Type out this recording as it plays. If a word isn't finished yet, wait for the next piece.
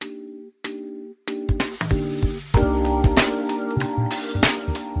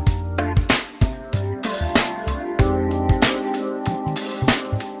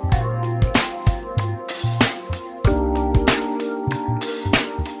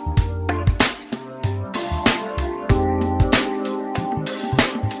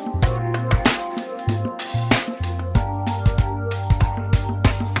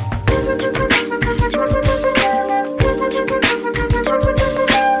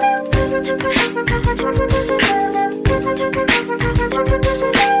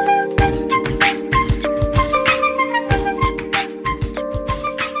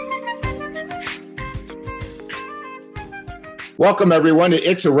Welcome, everyone, to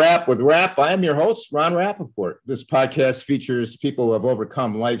It's a Wrap with Rap. I am your host, Ron Rappaport. This podcast features people who have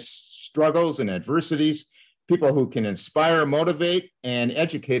overcome life's struggles and adversities, people who can inspire, motivate, and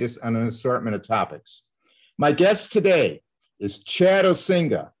educate us on an assortment of topics. My guest today is Chad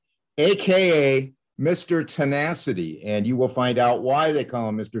Osinga, a.k.a. Mr. Tenacity, and you will find out why they call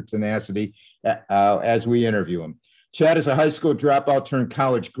him Mr. Tenacity as we interview him. Chad is a high school dropout turned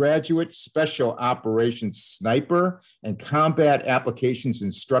college graduate, special operations sniper, and combat applications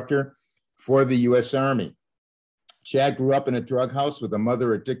instructor for the U.S. Army. Chad grew up in a drug house with a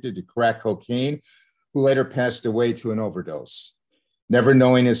mother addicted to crack cocaine, who later passed away to an overdose. Never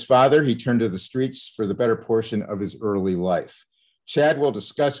knowing his father, he turned to the streets for the better portion of his early life. Chad will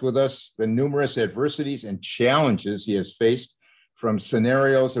discuss with us the numerous adversities and challenges he has faced, from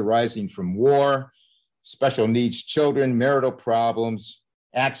scenarios arising from war, special needs children, marital problems,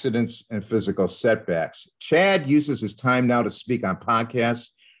 accidents, and physical setbacks. Chad uses his time now to speak on podcasts,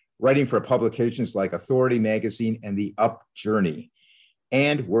 writing for publications like Authority Magazine and The Up Journey,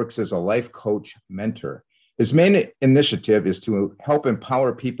 and works as a life coach mentor. His main initiative is to help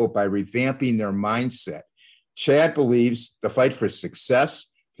empower people by revamping their mindset. Chad believes the fight for success,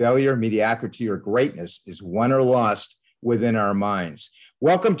 failure, mediocrity, or greatness is won or lost within our minds.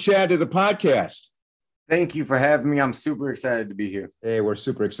 Welcome, Chad, to the podcast. Thank you for having me. I'm super excited to be here. Hey, we're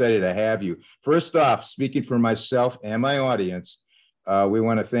super excited to have you. First off, speaking for myself and my audience, we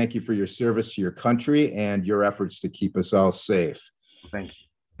want to thank you for your service to your country and your efforts to keep us all safe. Thank you.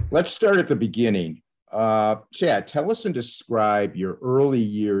 Let's start at the beginning. Chad, tell us and describe your early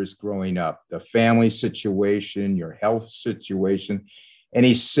years growing up, the family situation, your health situation,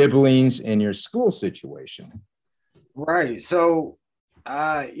 any siblings, and your school situation. Right. So,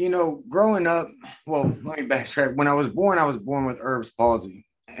 growing up, well, let me backtrack. When I was born with Erb's palsy.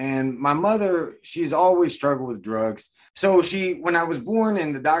 And my mother, she's always struggled with drugs. So when I was born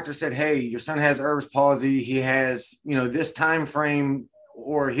and the doctor said, hey, your son has Erb's palsy, he has, this time frame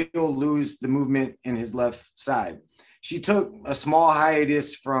or he'll lose the movement in his left side. She took a small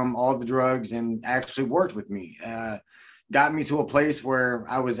hiatus from all the drugs and actually worked with me, got me to a place where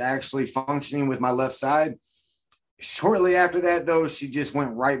I was actually functioning with my left side. Shortly after that, though, she just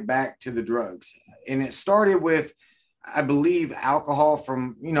went right back to the drugs. And it started with, I believe, alcohol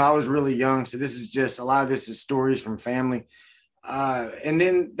from, I was really young. So a lot of this is stories from family. And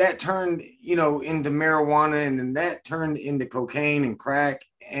then that turned, into marijuana, and then that turned into cocaine and crack.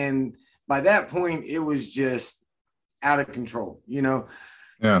 And by that point, it was just out of control,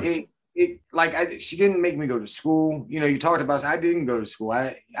 Yeah. She didn't make me go to school. You talked about, I didn't go to school.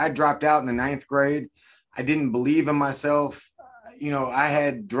 I dropped out in the 9th grade. I didn't believe in myself. I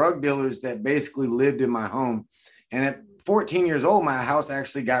had drug dealers that basically lived in my home. And at 14 years old, my house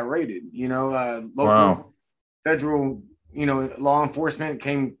actually got raided. Local federal, law enforcement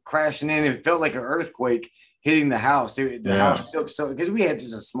came crashing in. It felt like an earthquake hitting the house. The house shook because we had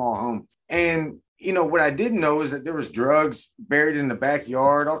just a small home. And, what I didn't know is that there was drugs buried in the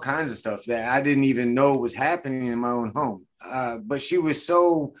backyard, all kinds of stuff that I didn't even know was happening in my own home. But she was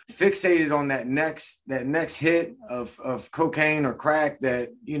so fixated on that next hit of cocaine or crack that,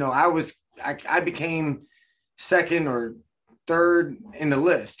 I became second or third in the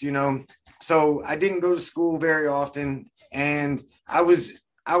list, So I didn't go to school very often, and I was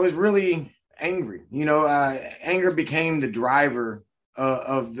really angry. Anger became the driver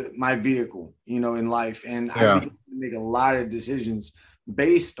of my vehicle, in life. And I began to make a lot of decisions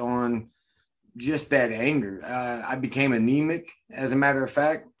based on just that anger. I became anemic, as a matter of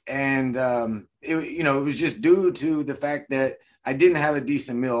fact. And, it was just due to the fact that I didn't have a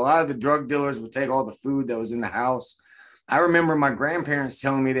decent meal. A lot of the drug dealers would take all the food that was in the house. I remember my grandparents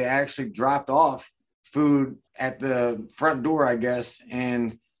telling me they actually dropped off food at the front door, I guess.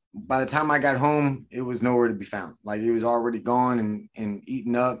 And by the time I got home, it was nowhere to be found. Like, it was already gone and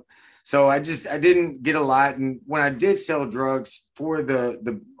eaten up. So I didn't get a lot. And when I did sell drugs for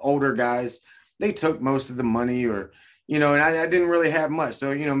the older guys, they took most of the money, or, and I didn't really have much.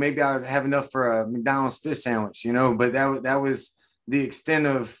 So, maybe I would have enough for a McDonald's fish sandwich, but that was the extent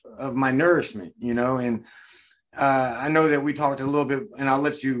of my nourishment, and I know that we talked a little bit, and I'll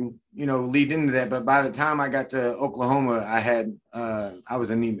let you, lead into that. But by the time I got to Oklahoma, I was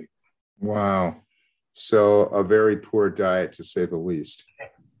anemic. Wow. So a very poor diet, to say the least.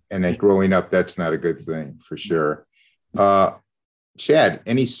 And then growing up, that's not a good thing, for sure. Chad,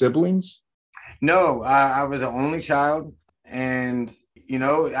 any siblings? No, I was an only child. And,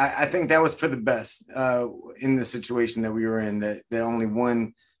 I think that was for the best in the situation that we were in, that only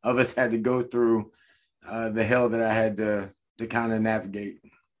one of us had to go through the hell that I had to kind of navigate.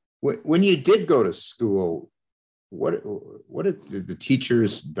 When you did go to school, what did the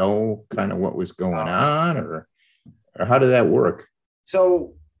teachers know kind of what was going on, or how did that work?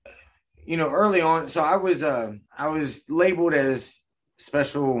 So, early on, so I was labeled as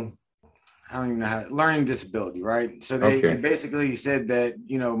special, I don't even know how, learning disability, right? So they basically said that,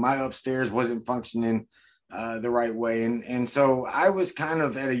 my upstairs wasn't functioning the right way. And so I was kind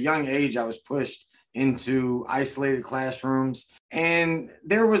of at a young age, I was pushed into isolated classrooms. And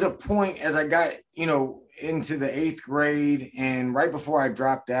there was a point as I got, into the 8th grade and right before I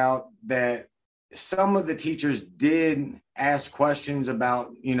dropped out that some of the teachers did ask questions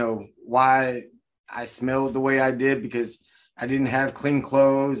about, why I smelled the way I did because I didn't have clean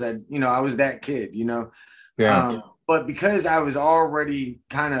clothes. I was that kid, Yeah. But because I was already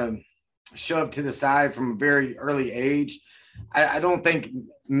kind of shoved to the side from a very early age, I don't think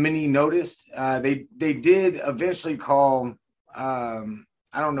many noticed. They did eventually call, I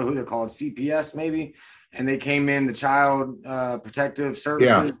don't know who they're called, CPS maybe, and they came in, the Child Protective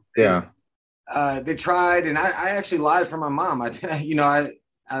Services. Yeah. They tried, and I actually lied for my mom. I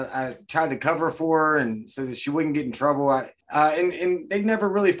tried to cover for her and so that she wouldn't get in trouble. And they never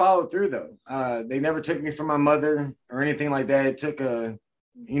really followed through though. They never took me from my mother or anything like that. It took a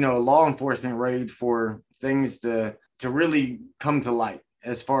law enforcement raid for things to really come to light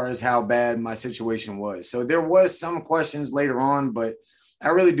as far as how bad my situation was. So there was some questions later on, but I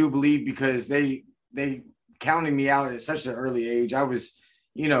really do believe because they counted me out at such an early age. I was,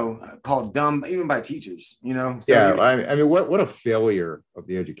 called dumb even by teachers, So, yeah. I mean, what a failure of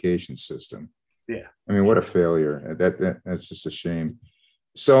the education system. Yeah. I mean, what a failure. That's just a shame.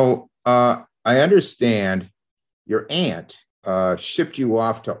 So I understand your aunt shipped you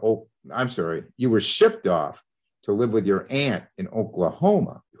off to you were shipped off to live with your aunt in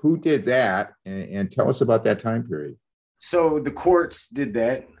Oklahoma. Who did that? And tell us about that time period. So the courts did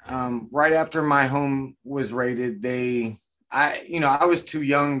that. Right after my home was raided, I was too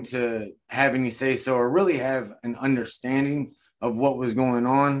young to have any say so or really have an understanding of what was going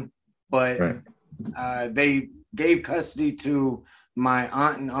on. But right. They gave custody to my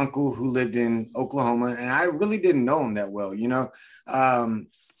aunt and uncle who lived in Oklahoma. And I really didn't know them that well,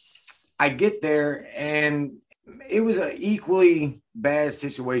 I get there and it was an equally bad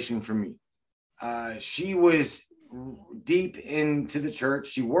situation for me. She was deep into the church.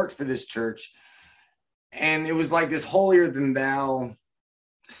 She worked for this church. And it was like this holier than thou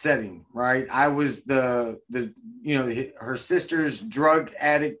setting, right? I was her sister's drug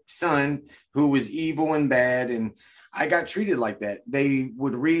addict son who was evil and bad. And I got treated like that. They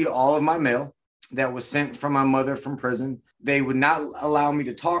would read all of my mail that was sent from my mother from prison. They would not allow me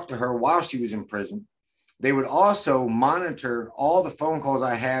to talk to her while she was in prison. They would also monitor all the phone calls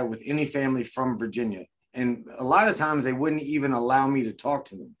I had with any family from Virginia. And a lot of times they wouldn't even allow me to talk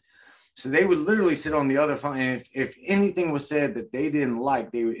to them. So they would literally sit on the other phone. And if anything was said that they didn't like,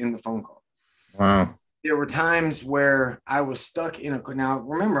 they would end the phone call. Wow. There were times where I was stuck now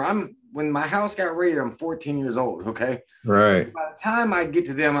remember, when my house got raided, I'm 14 years old. Okay. Right. By the time I get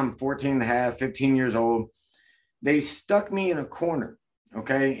to them, I'm 14 and a half, 15 years old. They stuck me in a corner.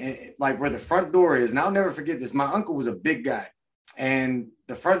 Okay. Like where the front door is. And I'll never forget this. My uncle was a big guy and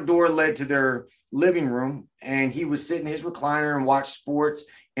the front door led to their living room. And he would sit in his recliner and watch sports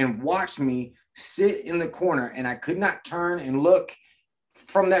and watch me sit in the corner. And I could not turn and look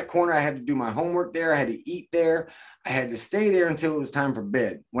from that corner. I had to do my homework there. I had to eat there. I had to stay there until it was time for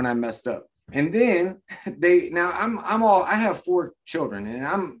bed when I messed up. And then I have 4 children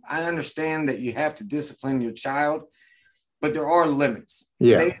and I understand that you have to discipline your child, but there are limits.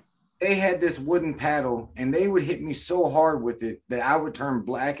 Yeah. They had this wooden paddle and they would hit me so hard with it that I would turn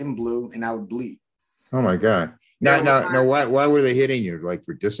black and blue and I would bleed. Oh my God. Now, why were they hitting you? Like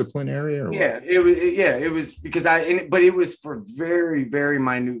for disciplinary or yeah, what? It was because but it was for very, very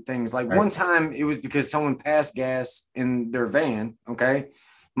minute things. Like one time it was because someone passed gas in their van. Okay.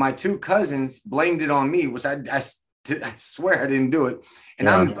 My 2 cousins blamed it on me, which I swear I didn't do it. And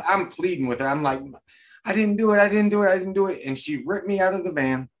I'm pleading with her. I'm like, I didn't do it. And she ripped me out of the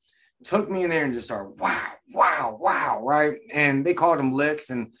van, took me in there and just started, wow, right? And they called them licks.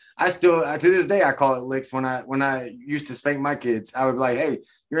 And I still, to this day, I call it licks. When I used to spank my kids, I would be like, hey,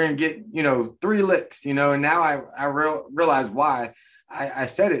 you're going to get, 3 licks, and now I realize why I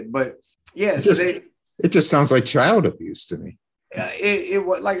said it. But yeah, it just sounds like child abuse to me. It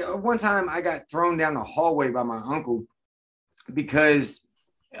was like one time I got thrown down the hallway by my uncle because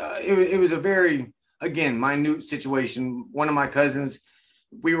it was a very, again, minute situation. One of my cousins,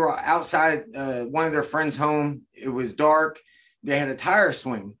 we were outside one of their friends' home. It was dark. They had a tire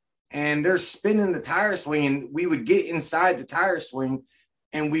swing and they're spinning the tire swing and we would get inside the tire swing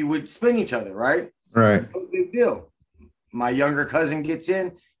and we would spin each other, right? Right. No big deal. My younger cousin gets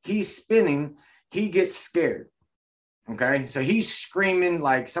in, he's spinning, he gets scared. Okay. So he's screaming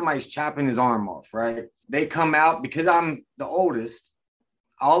like somebody's chopping his arm off, right? They come out because I'm the oldest.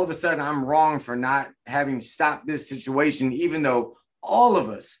 All of a sudden, I'm wrong for not having stopped this situation, even though all of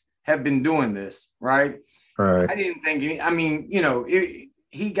us have been doing this, right? Right. I didn't think any, I mean,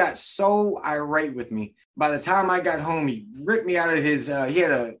 he got so irate with me. By the time I got home, he ripped me out of his, he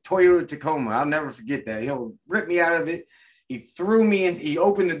had a Toyota Tacoma. I'll never forget that. He'll rip me out of it. He threw me in, he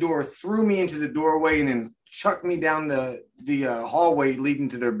opened the door, threw me into the doorway, and then chucked me down the hallway leading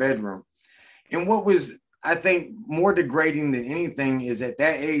to their bedroom. And what was, I think, more degrading than anything is at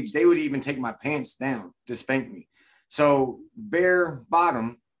that age, they would even take my pants down to spank me. So bare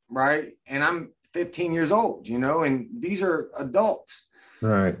bottom, right? And I'm 15 years old, and these are adults.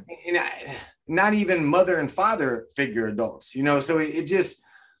 Right. And not even mother and father figure adults, so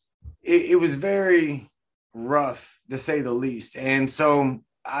it was very rough to say the least. And so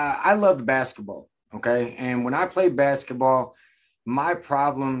I loved basketball. Okay. And when I played basketball, my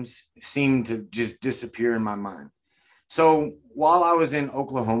problems seemed to just disappear in my mind. So while I was in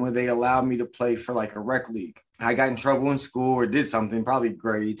Oklahoma, they allowed me to play for like a rec league. I got in trouble in school or did something, probably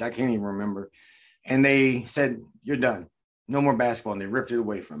grades. I can't even remember. And they said, "You're done. No more basketball." And they ripped it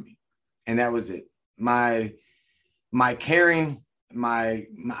away from me. And that was it. My caring, my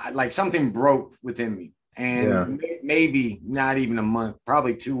like something broke within me. And maybe not even a month,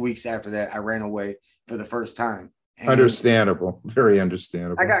 probably 2 weeks after that, I ran away for the first time. And understandable. Very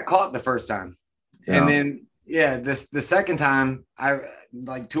understandable. I got caught the first time. Yeah. And then, the second time, I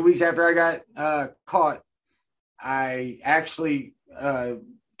like 2 weeks after I got caught, I actually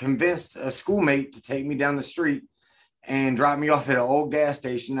convinced a schoolmate to take me down the street and drop me off at an old gas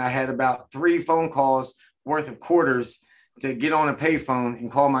station. I had about 3 phone calls worth of quarters to get on a payphone and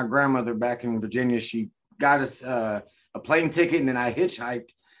call my grandmother back in Virginia. She got us a plane ticket, and then I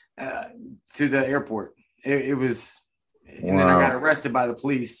hitchhiked to the airport. It was, and then I got arrested by the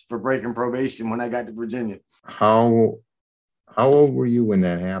police for breaking probation when I got to Virginia. How old were you when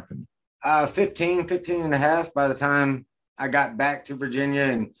that happened? 15 and a half by the time I got back to Virginia,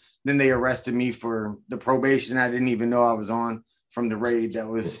 and then they arrested me for the probation I didn't even know I was on from the raid. That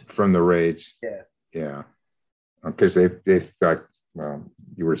was from the raids. Yeah. Yeah. Because they thought, well,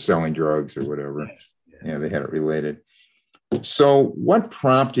 you were selling drugs or whatever. Yeah, they had it related. So what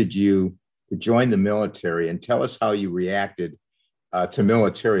prompted you to join the military, and tell us how you reacted to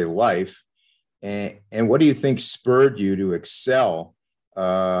military life, and what do you think spurred you to excel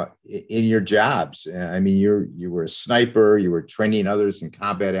in your jobs? I mean, you were a sniper, you were training others in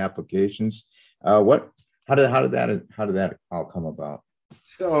combat applications. How did that all come about?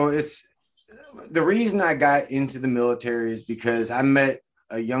 So it's the reason I got into the military is because I met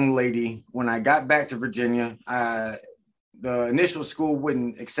a young lady when I got back to Virginia. The initial school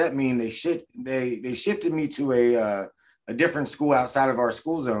wouldn't accept me, and they shifted me to a different school outside of our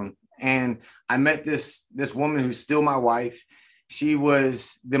school zone. And I met this woman who's still my wife. She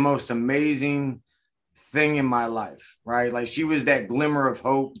was the most amazing thing in my life, right? Like, she was that glimmer of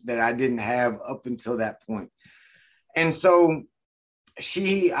hope that I didn't have up until that point. And so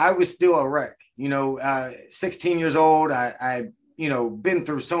I was still a wreck, 16 years old. I been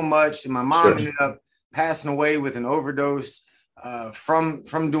through so much, and my mom ended up passing away with an overdose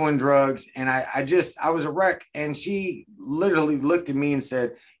from doing drugs. And I was a wreck. And she literally looked at me and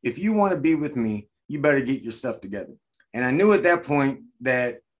said, "If you want to be with me, you better get your stuff together." And I knew at that point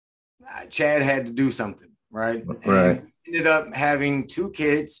that Chad had to do something, right? Right. And ended up having 2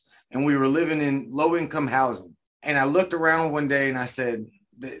 kids, and we were living in low income housing. And I looked around one day and I said,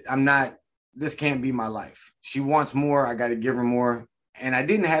 this can't be my life. She wants more. I got to give her more. And I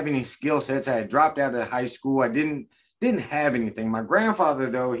didn't have any skill sets. I had dropped out of high school. I didn't have anything. My grandfather,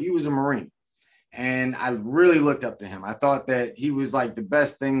 though, he was a Marine, and I really looked up to him. I thought that he was like the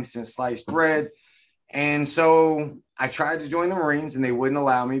best thing since sliced bread. And so I tried to join the Marines, and they wouldn't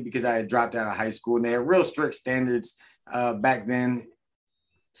allow me because I had dropped out of high school, and they had real strict standards back then.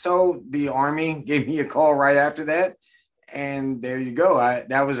 So the Army gave me a call right after that. And there you go.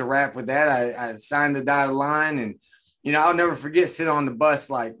 That was a wrap with that. I signed the dotted line, and, I'll never forget sitting on the bus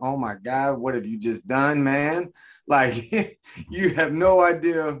like, "Oh my God, what have you just done, man?" Like, you have no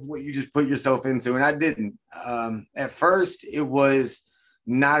idea what you just put yourself into. And I didn't. At first, it was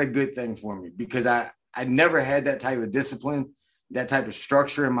not a good thing for me because I never had that type of discipline, that type of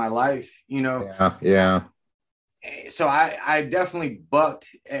structure in my life, Yeah. So I definitely bucked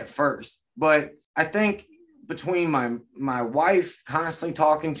at first, but I think between my wife constantly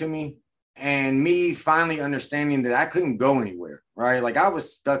talking to me, and me finally understanding that I couldn't go anywhere, right? Like I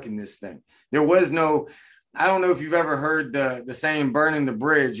was stuck in this thing. There was no, I don't know if you've ever heard the saying burning the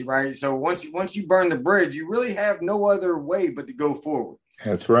bridge, right? So once you burn the bridge, you really have no other way but to go forward.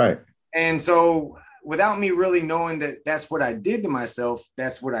 That's right. And so without me really knowing that that's what I did to myself,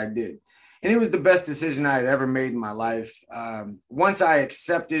 that's what I did. And it was the best decision I had ever made in my life. Once I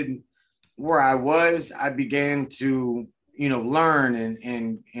accepted where I was, I began to, learn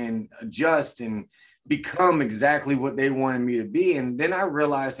and adjust and become exactly what they wanted me to be. And then I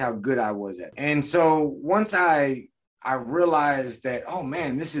realized how good I was at it. And so once I realized that, oh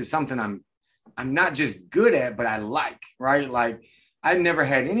man, this is something I'm not just good at, but I like, right? Like I never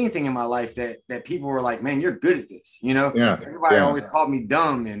had anything in my life that people were like, man, you're good at this. Yeah. Everybody always called me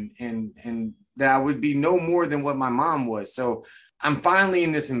dumb and that I would be no more than what my mom was. So I'm finally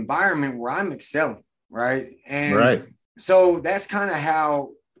in this environment where I'm excelling. Right. And so that's kind of how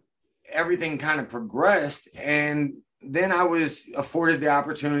everything kind of progressed. And then I was afforded the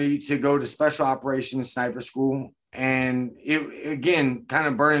opportunity to go to special operations sniper school. And it, again, kind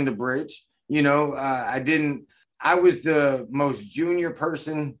of burning the bridge. I was the most junior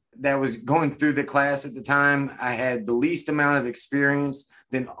person that was going through the class at the time. I had the least amount of experience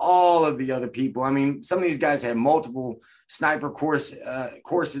than all of the other people. I mean, some of these guys had multiple sniper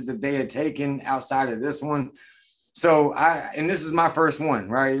courses that they had taken outside of this one. So and this is my first one,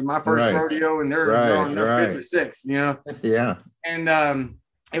 right? My first rodeo, and they're on their fifth or sixth, Yeah. And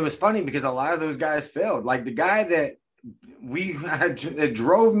it was funny because a lot of those guys failed. Like the guy that that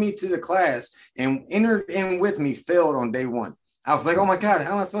drove me to the class and entered in with me failed on day one. I was like, oh my God,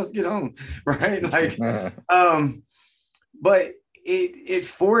 how am I supposed to get home? Right. Like, but it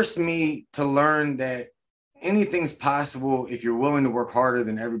forced me to learn that anything's possible if you're willing to work harder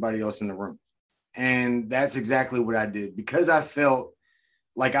than everybody else in the room. And that's exactly what I did. Because I felt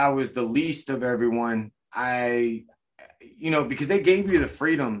like I was the least of everyone. Because they gave you the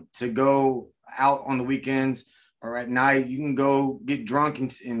freedom to go out on the weekends or at night. You can go get drunk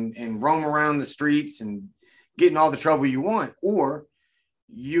and roam around the streets and get in all the trouble you want, or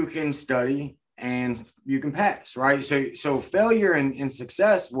you can study and you can pass, right? So failure and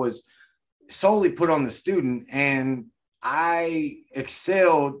success was solely put on the student, and I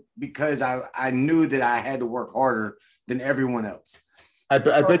excelled because I knew that I had to work harder than everyone else. I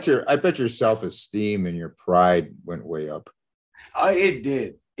bet your self-esteem and your pride went way up. It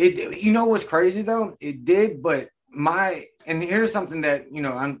did. What's crazy though? It did, but and here's something that,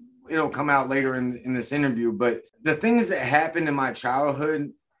 it'll come out later in this interview, but the things that happened in my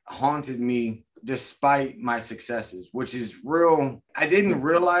childhood haunted me despite my successes, which is real. I didn't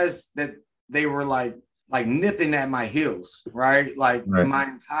realize that they were like nipping at my heels, right? My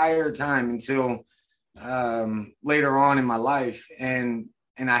entire time until later on in my life. And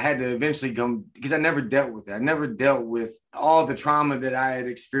I had to eventually come, because I never dealt with it. I never dealt with all the trauma that I had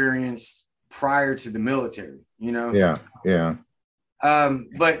experienced prior to the military, Yeah. Yeah. I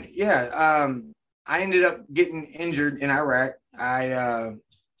ended up getting injured in Iraq. I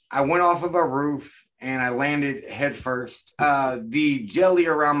went off of a roof and I landed head first. The jelly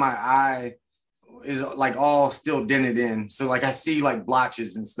around my eye is like all still dented in. So like I see like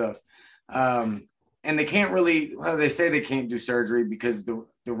blotches and stuff. And they can't really, they say they can't do surgery because the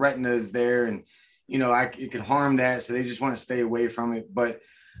retina is there and, it can harm that. So they just want to stay away from it. But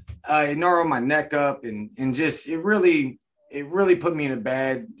it gnarled my neck up and just, it really put me in a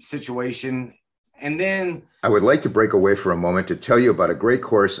bad situation. And then I would like to break away for a moment to tell you about a great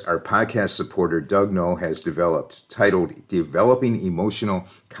course our podcast supporter Doug Noll has developed titled Developing Emotional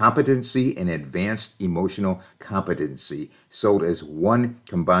Competency and Advanced Emotional Competency, sold as one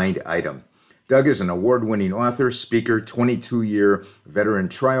combined item. Doug is an award-winning author, speaker, 22-year veteran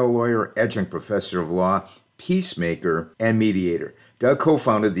trial lawyer, adjunct professor of law, peacemaker, and mediator. Doug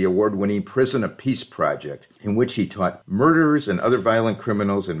co-founded the award-winning Prison of Peace Project, in which he taught murderers and other violent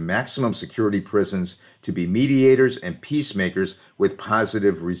criminals in maximum security prisons to be mediators and peacemakers with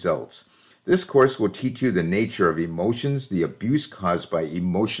positive results. This course will teach you the nature of emotions, the abuse caused by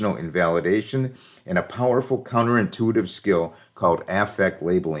emotional invalidation, and a powerful counterintuitive skill called affect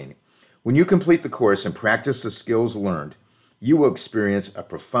labeling. When you complete the course and practice the skills learned, you will experience a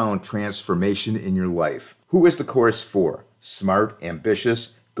profound transformation in your life. Who is the course for? Smart,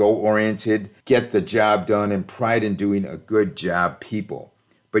 ambitious, goal-oriented, get the job done, and pride in doing a good job people.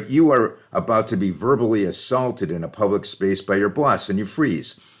 But you are about to be verbally assaulted in a public space by your boss and you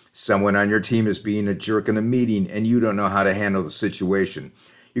freeze. Someone on your team is being a jerk in a meeting and you don't know how to handle the situation.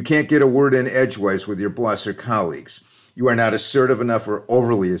 You can't get a word in edgewise with your boss or colleagues. You are not assertive enough or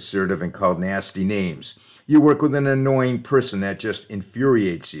overly assertive and called nasty names. You work with an annoying person that just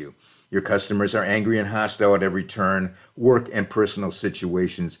infuriates you. Your customers are angry and hostile at every turn. Work and personal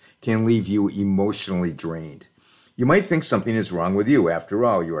situations can leave you emotionally drained. You might think something is wrong with you. After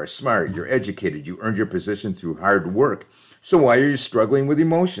all, you are smart, you're educated, you earned your position through hard work. So why are you struggling with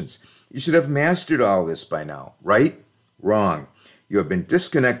emotions? You should have mastered all this by now, right? Wrong. You have been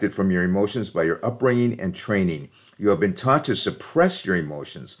disconnected from your emotions by your upbringing and training. You have been taught to suppress your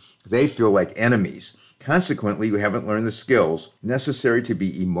emotions. They feel like enemies. Consequently, you haven't learned the skills necessary to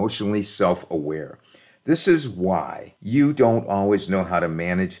be emotionally self-aware. This is why you don't always know how to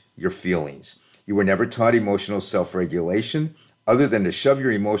manage your feelings. You were never taught emotional self-regulation other than to shove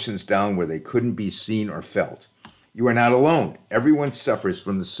your emotions down where they couldn't be seen or felt. You are not alone. Everyone suffers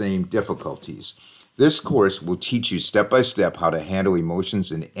from the same difficulties. This course will teach you step by step how to handle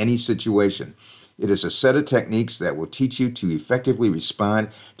emotions in any situation. It is a set of techniques that will teach you to effectively respond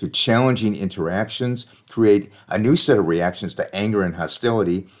to challenging interactions, create a new set of reactions to anger and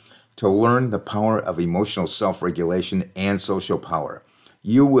hostility, to learn the power of emotional self-regulation and social power.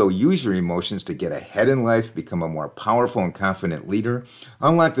 You will use your emotions to get ahead in life, become a more powerful and confident leader,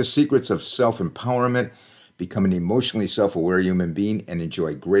 unlock the secrets of self-empowerment, become an emotionally self-aware human being, and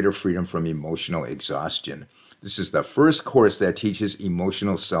enjoy greater freedom from emotional exhaustion. This is the first course that teaches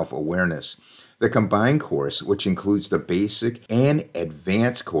emotional self-awareness. The combined course, which includes the basic and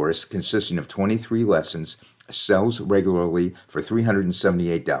advanced course consisting of 23 lessons, sells regularly for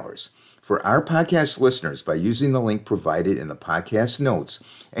 $378. For our podcast listeners, by using the link provided in the podcast notes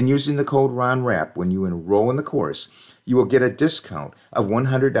and using the code RONRAP when you enroll in the course, you will get a discount of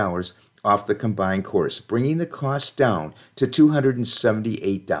 $100 off the combined course, bringing the cost down to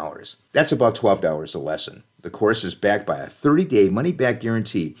 $278. That's about $12 a lesson. The course is backed by a 30-day money-back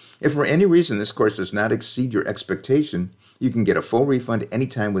guarantee. If for any reason this course does not exceed your expectation, you can get a full refund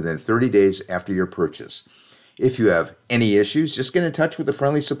anytime within 30 days after your purchase. If you have any issues, just get in touch with the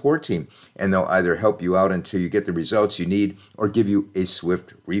friendly support team, and they'll either help you out until you get the results you need or give you a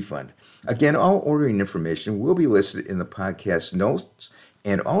swift refund. Again, all ordering information will be listed in the podcast notes,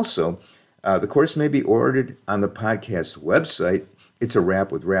 and also the course may be ordered on the podcast website. It's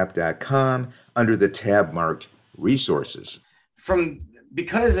arapwithrap.com under the tab marked resources.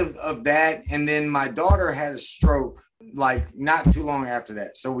 Because of that, and then my daughter had a stroke like not too long after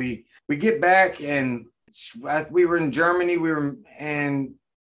that. So we get back, and we were in Germany. We were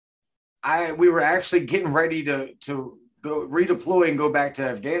actually getting ready to go redeploy and go back to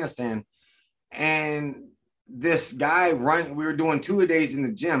Afghanistan. And this guy we were doing 2 days in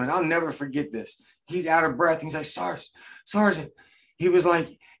the gym, and I'll never forget this. He's out of breath. He's like, Sergeant. He was like,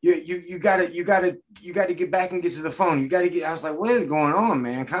 you gotta get back and get to the phone. I was like, what is going on,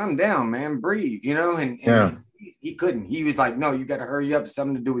 man? Calm down, man. Breathe, and he couldn't. He was like, no, you got to hurry up. It's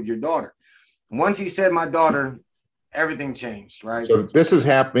something to do with your daughter. Once he said my daughter, everything changed, right? So this is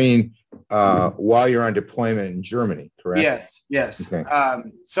happening while you're on deployment in Germany, correct? Yes. Okay.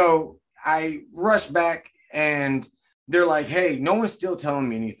 So I rushed back, and they're like, hey, no one's still telling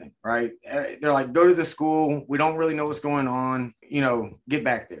me anything, right? They're like, go to the school. We don't really know what's going on. Get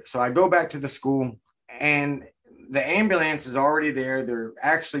back there. So I go back to the school, and the ambulance is already there. They're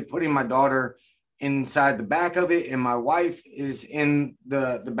actually putting my daughter inside the back of it, and my wife is in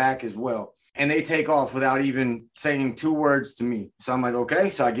the back as well. And they take off without even saying 2 words to me. So I'm like, okay.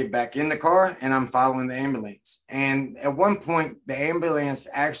 So I get back in the car, and I'm following the ambulance. And at one point, the ambulance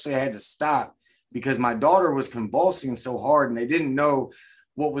actually had to stop because my daughter was convulsing so hard, and they didn't know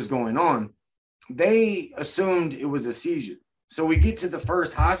what was going on. They assumed it was a seizure. So we get to the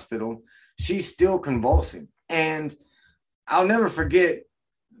first hospital. She's still convulsing. And I'll never forget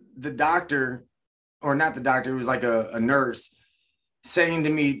the doctor, or not the doctor, it was like a nurse, saying to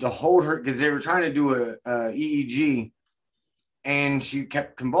me to hold her, because they were trying to do a EEG, and she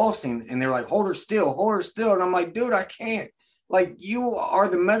kept convulsing, and they're like, hold her still. And I'm like, dude, I can't. Like, you are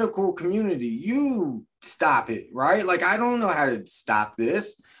the medical community. You stop it, right? Like, I don't know how to stop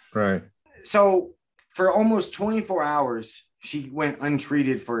this. Right. So for almost 24 hours, she went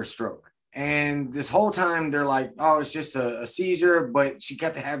untreated for a stroke. And this whole time they're like, oh, it's just a seizure, but she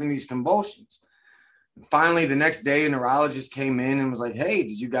kept having these convulsions. Finally, the next day, a neurologist came in and was like, hey,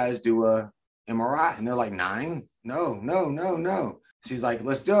 did you guys do a MRI? And they're like, 9? No. She's like,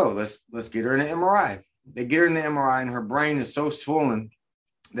 let's go. Let's get her in an MRI. They get her in the MRI, and her brain is so swollen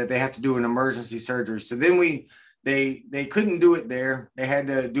that they have to do an emergency surgery. So then they couldn't do it there. They had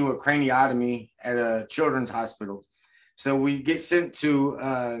to do a craniotomy at a children's hospital. So we get sent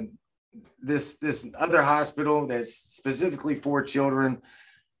to this other hospital that's specifically for children.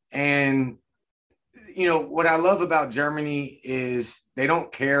 And what I love about Germany is they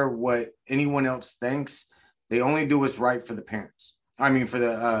don't care what anyone else thinks. They only do what's right for the parents. I mean, for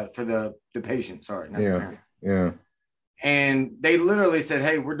the patient. Sorry, not the Yeah. parents. Yeah. And they literally said,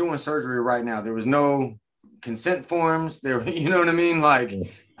 "Hey, we're doing surgery right now." There was no consent forms. There, you know what I mean? Like,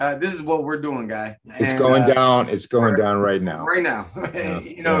 this is what we're doing, guy. It's And going down. It's going down right now. right now. Yeah.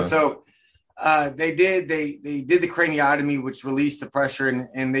 You know, Yeah. so they did the craniotomy, which released the pressure,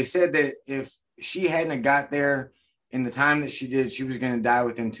 and they said that if she hadn't got there in the time that she did, she was going to die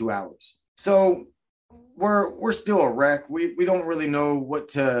within 2 hours. So we're still a wreck. We don't really know what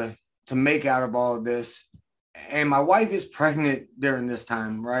to make out of all of this. And my wife is pregnant during this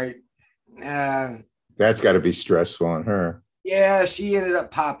time, right? That's got to be stressful on her. Yeah, she ended up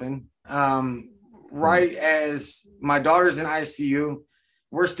popping. Right as my daughter's in ICU,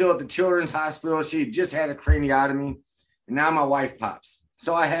 we're still at the Children's Hospital. She had just had a craniotomy, and now my wife pops.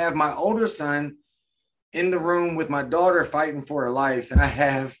 So I have my older son in the room with my daughter fighting for her life, and I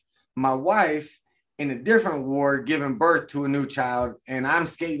have my wife in a different ward giving birth to a new child, and I'm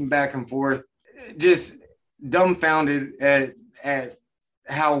skating back and forth, just dumbfounded at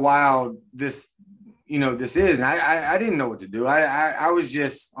how wild this is. And I didn't know what to do. I was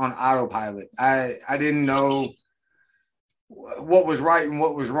just on autopilot. I didn't know what was right and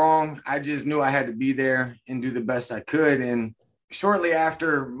what was wrong. I just knew I had to be there and do the best I could. And shortly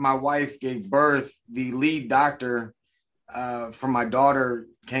after my wife gave birth, the lead doctor for my daughter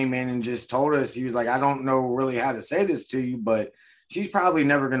came in and just told us, he was like, "I don't know really how to say this to you, but she's probably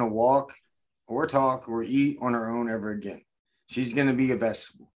never going to walk or talk or eat on her own ever again. She's going to be a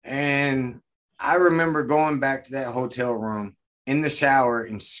vegetable." And I remember going back to that hotel room in the shower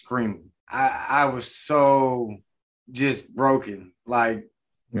and screaming. I was so just broken. Like,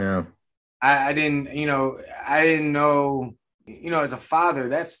 Yeah. I didn't know, as a father,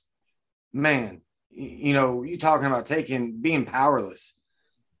 that's, man, you talking about being powerless.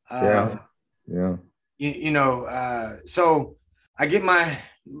 Yeah. Yeah. So I get my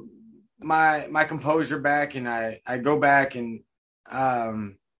composure back, and I go back, and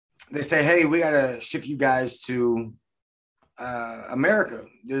they say, "Hey, we got to ship you guys to America."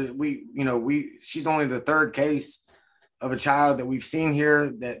 She's only the third case of a child that we've seen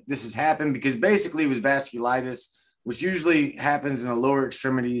here that this has happened, because basically it was vasculitis, which usually happens in the lower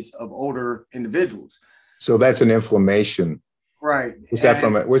extremities of older individuals. So that's an inflammation. Right. Was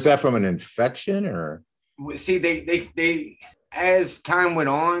that from an infection, or? See, they as time went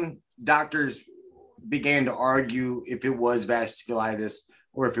on, doctors began to argue if it was vasculitis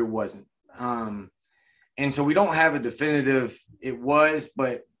or if it wasn't. And so we don't have a definitive it was,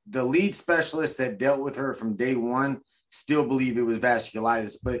 but the lead specialist that dealt with her from day one still believe it was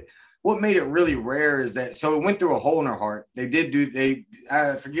vasculitis. But what made it really rare is that, so it went through a hole in her heart. I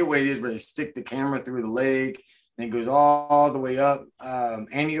forget what it is, where they stick the camera through the leg and it goes all the way up.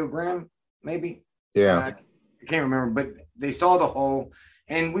 Angiogram, maybe. Yeah. I can't remember, but they saw the hole,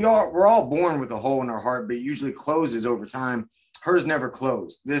 and we're all born with a hole in our heart, but it usually closes over time. Hers never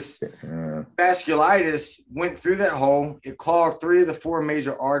closed. This vasculitis went through that hole. It clogged 3 of the 4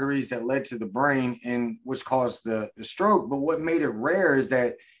 major arteries that led to the brain, and which caused the stroke. But what made it rare is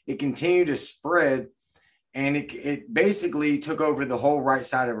that it continued to spread, and it basically took over the whole right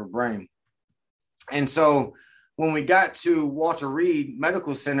side of her brain. And so when we got to Walter Reed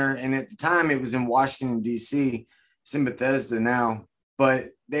Medical Center, and at the time it was in Washington, D.C., it's in Bethesda now,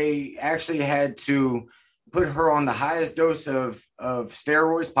 but they actually had to put her on the highest dose of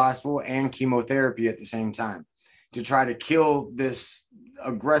steroids possible and chemotherapy at the same time to try to kill this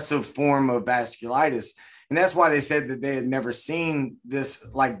aggressive form of vasculitis. And that's why they said that they had never seen this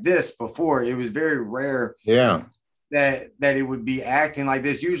like this before. It was very rare. Yeah. That it would be acting like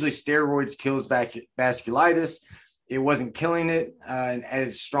this. Usually steroids kills vasculitis. It wasn't killing it at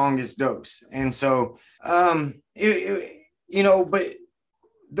its strongest dose. And so, but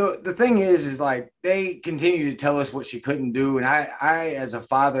the thing is like, they continue to tell us what she couldn't do. And I as a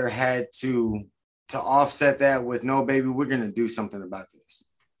father had to offset that with, no, baby, we're going to do something about this.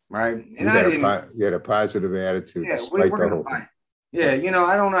 Right. And you had a positive attitude. Yeah, we're going to fight. Yeah,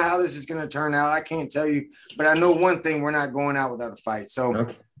 I don't know how this is going to turn out. I can't tell you, but I know one thing: we're not going out without a fight. So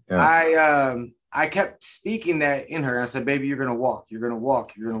okay. Yeah. I kept speaking that in her. I said, "Baby, you're going to walk. You're going to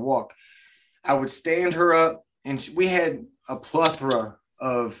walk. You're going to walk." I would stand her up, and we had a plethora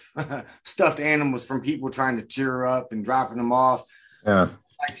of stuffed animals from people trying to cheer her up and dropping them off. Yeah,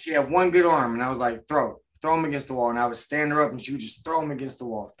 like she had one good arm, and I was like, throw them against the wall. And I would stand her up, and she would just throw them against the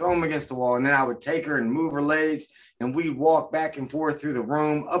wall. And then I would take her and move her legs, and we'd walk back and forth through the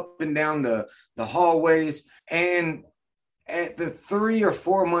room, up and down the hallways. And at the 3 or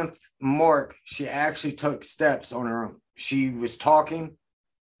 4 month mark, she actually took steps on her own. She was talking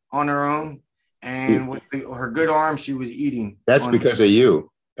on her own, And with her good arm, she was eating. That's because of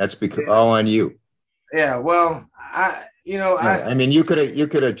you. That's because all on you. Yeah. Well, I mean, you could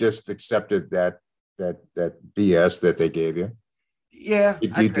have just accepted that BS that they gave you. Yeah.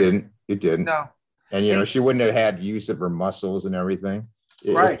 You didn't. No. And, she wouldn't have had use of her muscles and everything.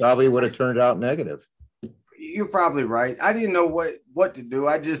 Right. It probably would have turned out negative. You're probably right. I didn't know what to do.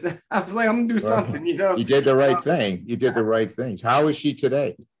 I was like, I'm gonna do something, You did the right thing. You did the right things. How is she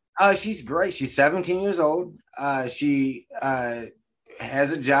today? She's great. She's 17 years old. She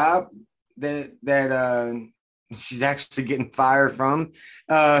has a job that she's actually getting fired from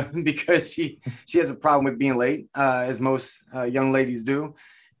because she has a problem with being late, as most young ladies do.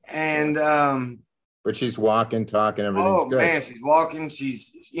 And but she's walking, talking, everything's good. Man, she's walking.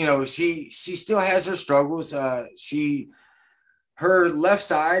 She's, she still has her struggles. Her left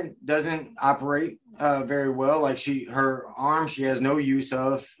side doesn't operate very well. Like her arm, she has no use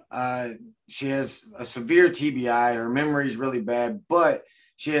of. She has a severe TBI. Her memory is really bad, but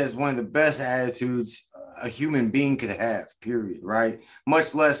she has one of the best attitudes a human being could have, period. Right.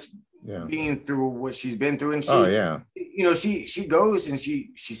 Much less being through what she's been through. And she goes and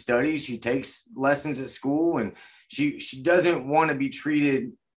she studies, she takes lessons at school, and she doesn't want to be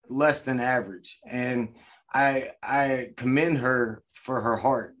treated less than average. And I commend her for her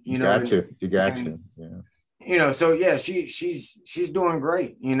heart. You got to. Yeah. So yeah, she's doing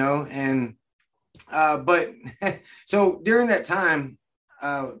great, and but so during that time,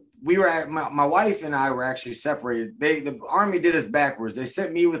 we were my wife and I were actually separated. The Army did us backwards. They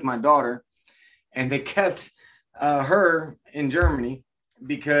sent me with my daughter, and they kept her in Germany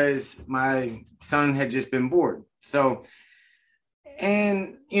because my son had just been born. So,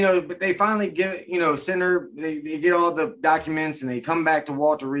 and but they finally send her. They get all the documents and they come back to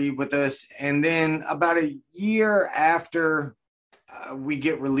Walter Reed with us. And then about a year after we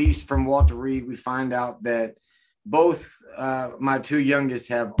get released from Walter Reed, we find out that both my two youngest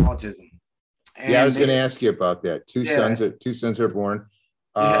have autism. And I was going to ask you about that. Two sons are born.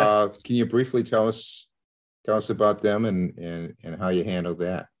 Can you briefly tell us about them and how you handle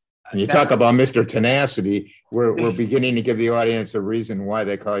that? When you talk about Mr. Tenacity, we're beginning to give the audience a reason why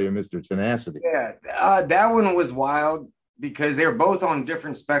they call you Mr. Tenacity. Yeah, that one was wild because they're both on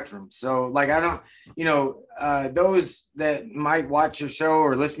different spectrums. So like, I don't, those that might watch your show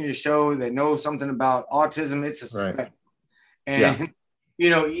or listen to your show that know something about autism, it's a spectrum. And,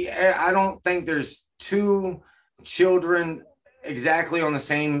 I don't think there's two children exactly on the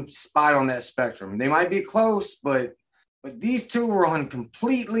same spot on that spectrum. They might be close, but these two were on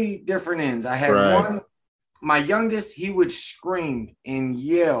completely different ends. I had one, my youngest, he would scream and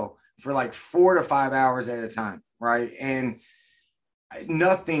yell for like 4 to 5 hours at a time. Right. And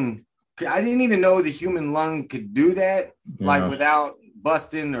nothing, I didn't even know the human lung could do that, like without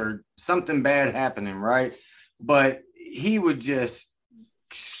busting or something bad happening. Right. But he would just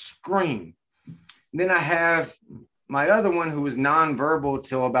scream. And then I have my other one who was nonverbal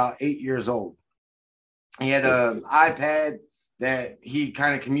till about 8 years old. He had an iPad that he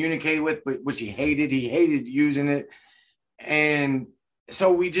kind of communicated with, but which he hated using it. And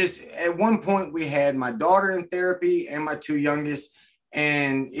so we just, at one point we had my daughter in therapy and my two youngest,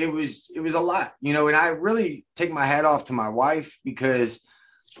 and it was a lot, and I really take my hat off to my wife because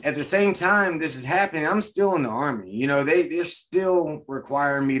at the same time this is happening, I'm still in the Army. They're still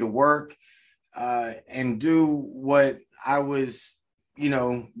requiring me to work and do what I was,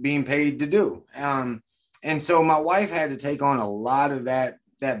 being paid to do. And so my wife had to take on a lot of that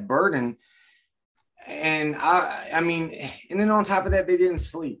burden. And I mean, and then on top of that, they didn't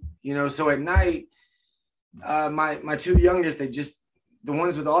sleep, so at night, my two youngest, the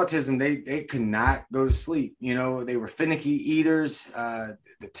ones with autism, they could not go to sleep. They were finicky eaters. The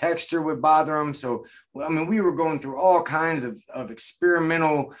texture would bother them. So, I mean, we were going through all kinds of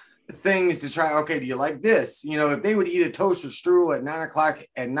experimental things to try. Okay, do you like this? If they would eat a toaster strudel at 9 o'clock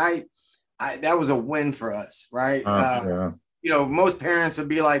at night, that was a win for us. Right. Most parents would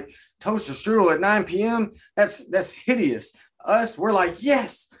be like, toaster strudel at 9 p.m. That's hideous. Us, we're like,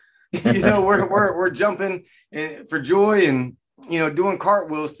 yes, we're jumping for joy and, doing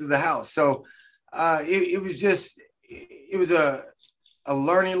cartwheels through the house. So it was a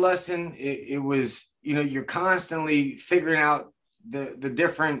learning lesson. It was, you're constantly figuring out the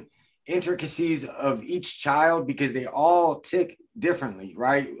different intricacies of each child because they all tick differently.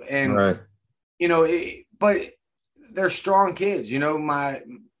 Right. And, but they're strong kids. My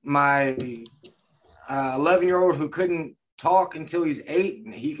 11-year-old who couldn't talk until he's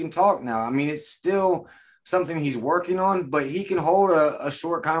 8, he can talk now. I mean, it's still something he's working on, but he can hold a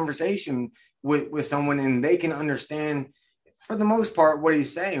short conversation with someone and they can understand for the most part what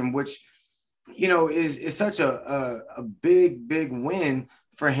he's saying, which is such a big win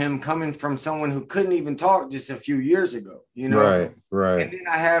for him, coming from someone who couldn't even talk just a few years ago, Right, right. And then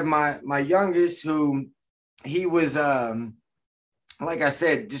I have my youngest, who he was, like I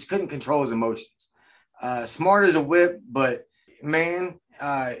said, just couldn't control his emotions. Smart as a whip, but man,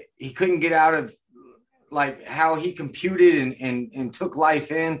 he couldn't get out of like how he computed and took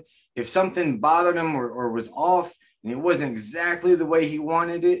life in. If something bothered him or was off and it wasn't exactly the way he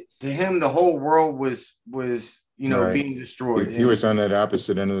wanted it, to him, the whole world was Right. being destroyed. He was on that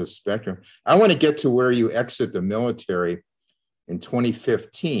opposite end of the spectrum. I want to get to where you exit the military in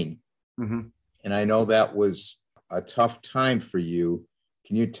 2015. Mm-hmm. And I know that was a tough time for you.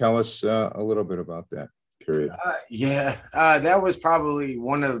 Can you tell us a little bit about that period? That was probably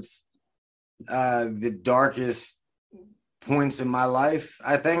one of the darkest points in my life,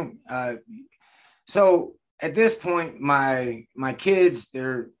 I think. So at this point, my kids,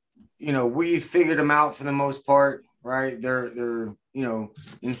 they're, we figured them out for the most part, right? They're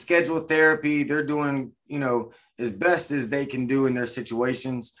in scheduled therapy. They're doing, as best as they can do in their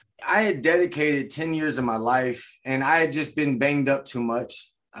situations. I had dedicated 10 years of my life, and I had just been banged up too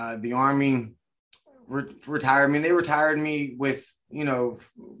much. The Army retired me. They retired me with,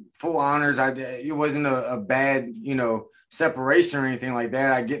 full honors. It wasn't a bad, separation or anything like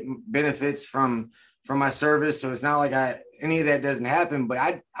that. I get benefits from my service. So it's not like any of that doesn't happen, but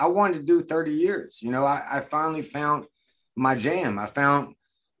I wanted to do 30 years. I finally found my jam. I found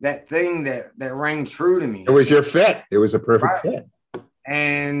that thing that rang true to me. It was your fit. It was a perfect fit.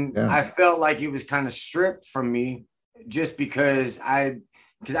 And I felt like it was kind of stripped from me just because I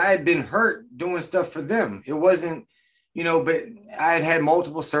had been hurt doing stuff for them. It wasn't, but I had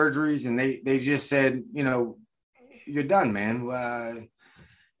multiple surgeries, and they just said, you're done, man.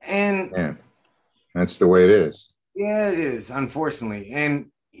 And that's the way it is. Yeah, it is, unfortunately. And,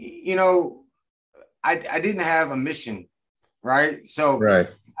 I didn't have a mission, right? So right.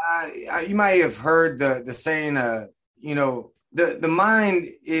 You might have heard the saying, the mind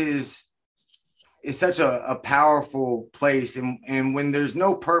is such a powerful place. And when there's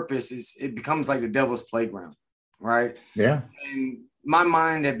no purpose, it becomes like the devil's playground, right? Yeah. And my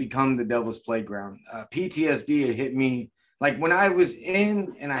mind had become the devil's playground. PTSD had hit me. Like when I was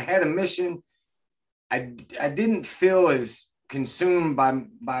in and I had a mission, I didn't feel as consumed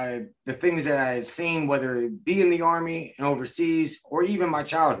by the things that I had seen, whether it be in the Army and overseas or even my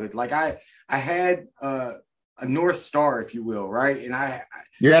childhood. Like I had a North Star, if you will, right? And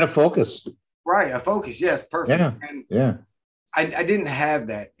you had a focus. Right, a focus. Yes, perfect. Yeah. And yeah. I didn't have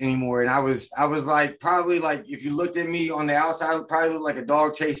that anymore. And I was like, probably like, if you looked at me on the outside, I would probably look like a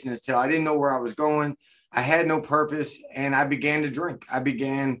dog chasing his tail. I didn't know where I was going. I had no purpose, and I began to drink. I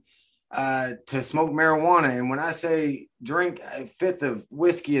began to smoke marijuana. And when I say drink, a fifth of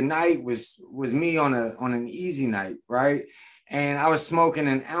whiskey a night was me on an easy night, right? And I was smoking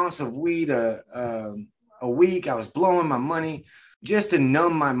an ounce of weed a week. I was blowing my money just to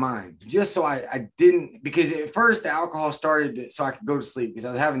numb my mind, just so I didn't, because at first the alcohol started so I could go to sleep, because I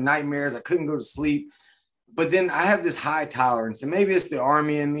was having nightmares. I couldn't go to sleep. But then I have this high tolerance, and maybe it's the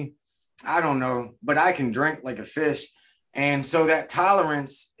Army in me. I don't know, but I can drink like a fish. And so that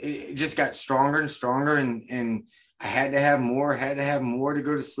tolerance, it just got stronger and stronger. And I had to have more to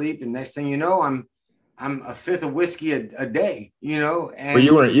go to sleep. And next thing you know, I'm a fifth of whiskey a day, And but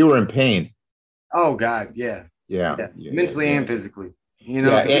you were in pain. Oh God. Yeah. Yeah. Mentally and physically,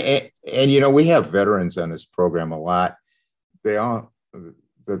 and we have veterans on this program a lot. They all,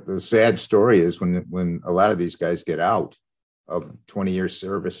 the sad story is when a lot of these guys get out of 20 years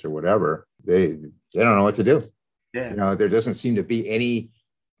service or whatever, they don't know what to do. Yeah. There doesn't seem to be any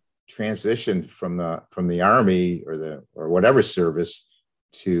transition from the Army or whatever service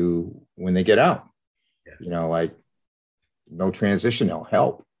to when they get out. Yeah. Like no transition, no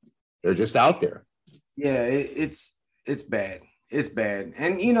help. They're just out there. Yeah, it's bad. It's bad.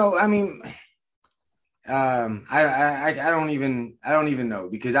 And I mean, I don't even know,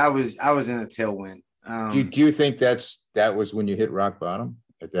 because I was in a tailwind. Do you think that was when you hit rock bottom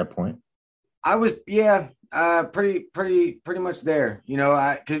at that point? I was, pretty much there,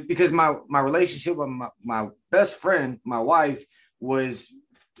 because my relationship with my best friend, my wife, was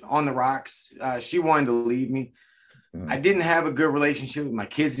on the rocks. She wanted to leave me. I didn't have a good relationship with my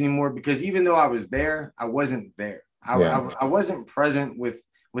kids anymore, because even though I was there, I wasn't there. I wasn't present with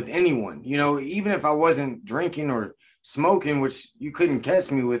anyone, even if I wasn't drinking or smoking, which you couldn't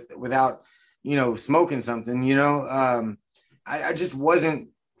catch me without, smoking something, I just wasn't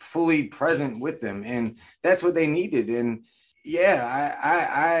fully present with them, and that's what they needed. And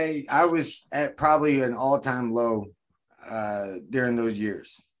I was at probably an all-time low during those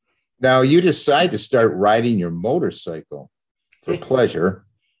years. Now you decide to start riding your motorcycle for pleasure.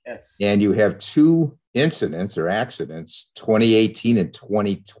 Yes. And you have two incidents or accidents, 2018 and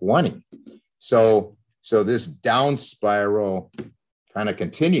 2020. So this down spiral kind of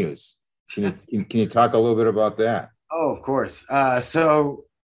continues. Can you talk a little bit about that? Oh, of course. So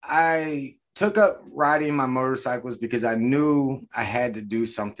I took up riding my motorcycles because I knew I had to do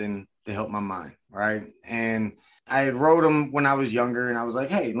something to help my mind, right? And I had rode them when I was younger, and I was like,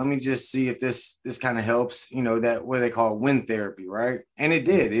 hey, let me just see if this kind of helps, you know, that what they call wind therapy, right? And it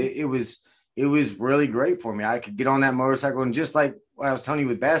did. It was really great for me. I could get on that motorcycle, and just like what I was telling you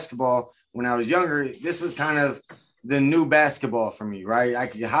with basketball when I was younger, this was kind of the new basketball for me, right? I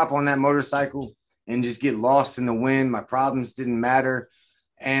could hop on that motorcycle and just get lost in the wind. My problems didn't matter.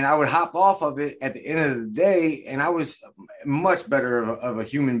 And I would hop off of it at the end of the day, and I was much better of a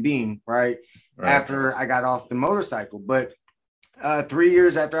human being, right? After I got off the motorcycle. But 3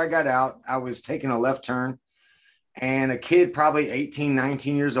 years after I got out, I was taking a left turn, and a kid probably 18,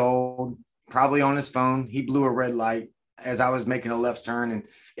 19 years old, probably on his phone, he blew a red light as I was making a left turn. And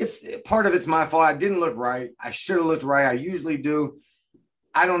it's part of it's my fault. I didn't look right. I should have looked right. I usually do.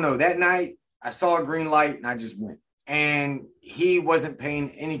 I don't know. That night, I saw a green light, and I just went. And he wasn't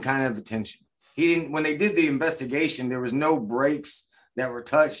paying any kind of attention. He didn't, when they did the investigation, there was no brakes that were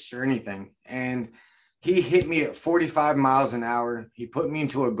touched or anything. And he hit me at 45 miles an hour. He put me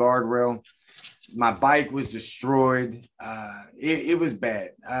into a guardrail. My bike was destroyed. It was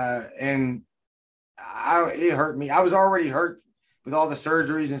bad. And it hurt me. I was already hurt with all the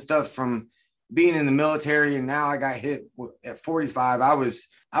surgeries and stuff from being in the military. And now I got hit at 45. I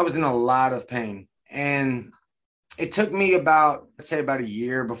was in a lot of pain. And it took me about a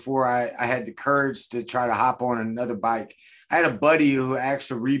year before I had the courage to try to hop on another bike. I had a buddy who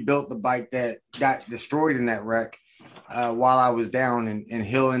actually rebuilt the bike that got destroyed in that wreck while I was down and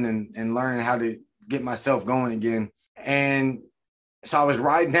healing and learning how to get myself going again. And so I was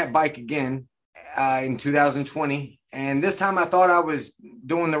riding that bike again in 2020. And this time I thought I was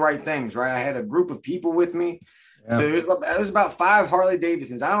doing the right things, right? I had a group of people with me. Yeah. So it was about 5 Harley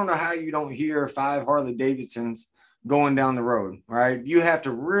Davidsons. I don't know how you don't hear 5 Harley Davidsons going down the road, right? You have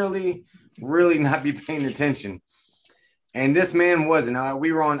to really, really not be paying attention. And this man wasn't.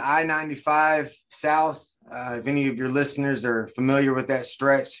 We were on I-95 South. If any of your listeners are familiar with that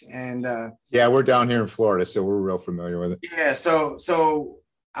stretch. And yeah, we're down here in Florida, so we're real familiar with it. Yeah, so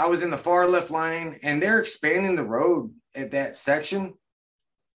I was in the far left lane, and they're expanding the road at that section.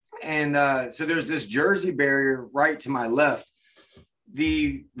 And so there's this Jersey barrier right to my left.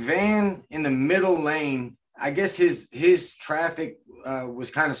 The van in the middle lane, I guess his traffic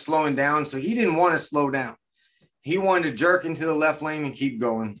was kind of slowing down, so he didn't want to slow down. He wanted to jerk into the left lane and keep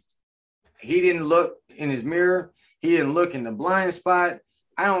going. He didn't look in his mirror. He didn't look in the blind spot.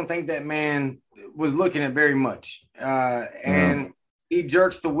 I don't think that man was looking at very much. And he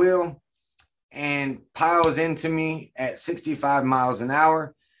jerks the wheel and piles into me at 65 miles an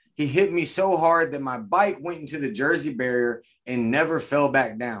hour. He hit me so hard that my bike went into the Jersey barrier and never fell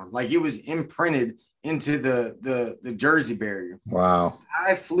back down. Like it was imprinted into the Jersey barrier. Wow.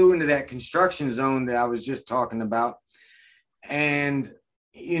 I flew into that construction zone that I was just talking about. And,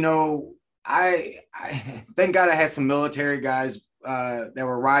 you know, I thank God I had some military guys that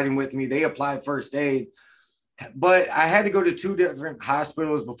were riding with me. They applied first aid, but I had to go to 2 different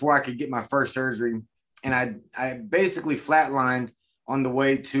hospitals before I could get my first surgery. And I basically flatlined on the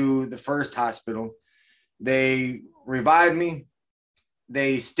way to the first hospital. They revived me.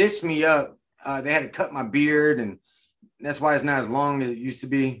 They stitched me up. They had to cut my beard, and that's why it's not as long as it used to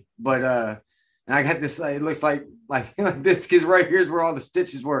be. But and I got this, it looks like this, because right here's where all the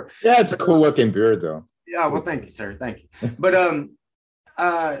stitches were. Yeah, it's a cool looking beard though. Yeah, well, thank you, sir. Thank you.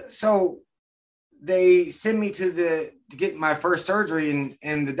 But so they sent me to get my first surgery,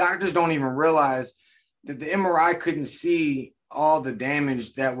 and the doctors don't even realize that the MRI couldn't see all the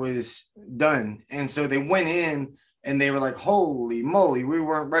damage that was done. And so they went in and they were like, holy moly, we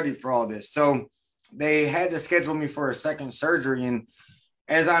weren't ready for all this. So they had to schedule me for a second surgery. And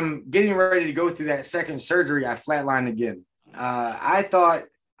as I'm getting ready to go through that second surgery, I flatlined again. I thought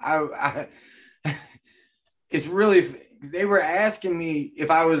it's really, they were asking me if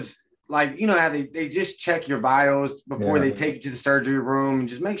I was like, you know how they just check your vitals before they take you to the surgery room and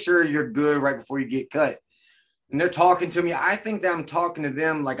just make sure you're good right before you get cut. And they're talking to me. I think that I'm talking to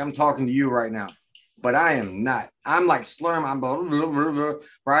them like I'm talking to you right now, but I am not. I'm like slurring. I'm blah, blah, blah, blah,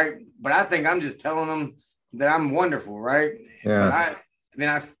 right. But I think I'm just telling them that I'm wonderful, right? Yeah. But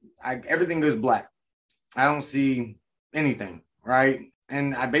I everything goes black. I don't see anything, right?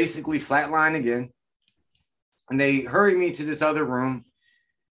 And I basically flatline again. And they hurry me to this other room.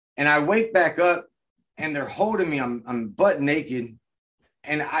 And I wake back up and they're holding me. I'm butt naked.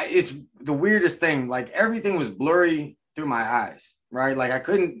 And it's the weirdest thing. Like everything was blurry through my eyes, right? Like I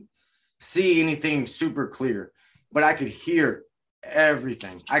couldn't see anything super clear, but I could hear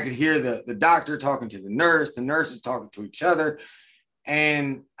everything. I could hear the doctor talking to the nurses talking to each other.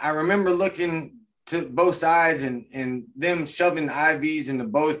 And I remember looking to both sides and them shoving IVs into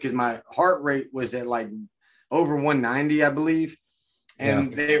both because my heart rate was at like over 190, I believe.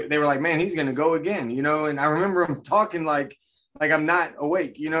 And they were like, man, he's going to go again, you know? And I remember him talking like I'm not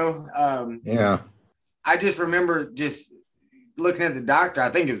awake, you know? I just remember just looking at the doctor. I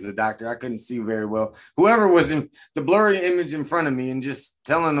think it was the doctor. I couldn't see very well. Whoever was in the blurry image in front of me and just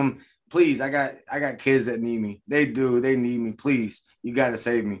telling them, please, I got kids that need me. They need me. Please, you got to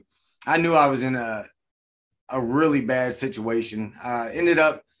save me. I knew I was in a really bad situation. Ended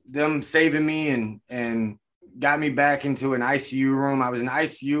up them saving me and got me back into an ICU room. I was in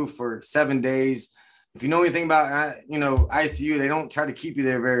ICU for 7 days. If you know anything about, ICU, they don't try to keep you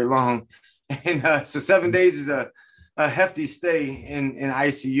there very long. And so 7 days is a hefty stay in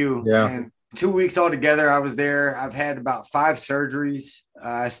ICU. Yeah. And 2 weeks altogether, I was there. I've had about 5 surgeries.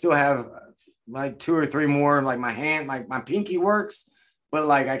 I still have like 2 or 3 more. Like my hand, my pinky works, but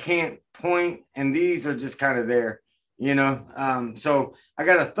like I can't point. And these are just kind of there. So I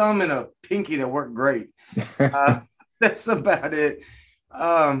got a thumb and a pinky that work great. That's about it.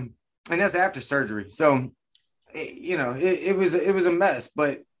 And that's after surgery. So, it was a mess,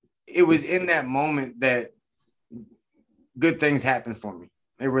 but it was in that moment that good things happened for me.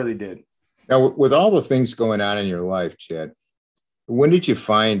 It really did. Now, with all the things going on in your life, Chad, when did you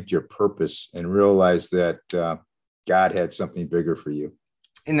find your purpose and realize that God had something bigger for you?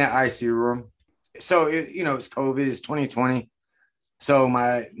 In that ICU room. So, it's COVID, it's 2020. So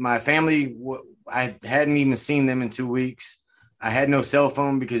my family, I hadn't even seen them in 2 weeks. I had no cell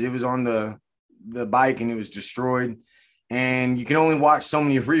phone because it was on the bike and it was destroyed. And you can only watch so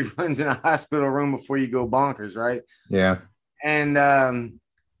many reruns in a hospital room before you go bonkers, right? Yeah. And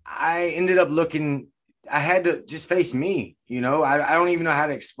I ended up I had to just face me, I don't even know how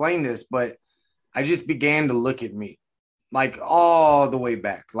to explain this, but I just began to look at me like all the way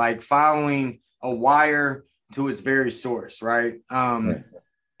back, like following a wire to its very source, right?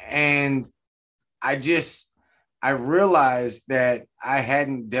 And I realized that I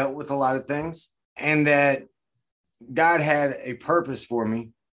hadn't dealt with a lot of things and that God had a purpose for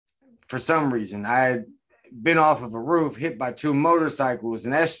me for some reason. I had been off of a roof, hit by 2 motorcycles,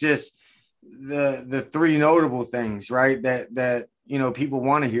 and that's just the 3 notable things, right? That people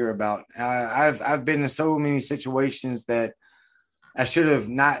want to hear about. I've been in so many situations that I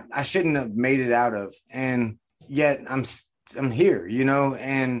shouldn't have made it out of, and yet I'm here,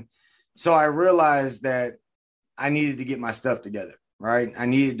 and so I realized that I needed to get my stuff together, right? I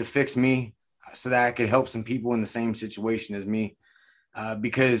needed to fix me so that I could help some people in the same situation as me,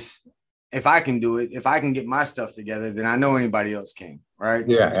 because if I can do it, if I can get my stuff together, then I know anybody else can, right?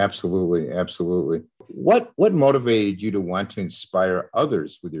 Yeah, absolutely. Absolutely. What motivated you to want to inspire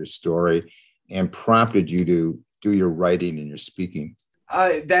others with your story and prompted you to do your writing and your speaking?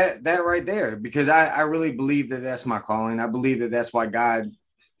 That right there, because I really believe that that's my calling. I believe that that's why God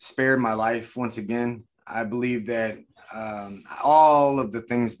spared my life once again. I believe that all of the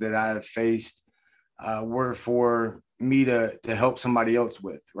things that I've faced were for me to help somebody else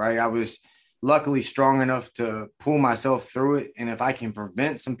with, right? I was luckily strong enough to pull myself through it. And if I can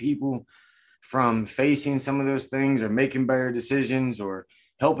prevent some people from facing some of those things or making better decisions or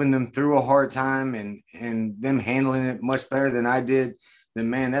helping them through a hard time and them handling it much better than I did, then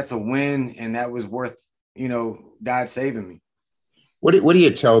man, that's a win. And that was worth, God saving me. What do you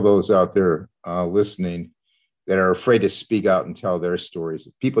tell those out there listening that are afraid to speak out and tell their stories?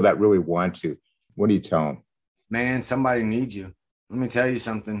 People that really want to, what do you tell them? Man, somebody needs you. Let me tell you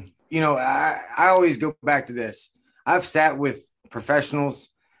something. I always go back to this. I've sat with professionals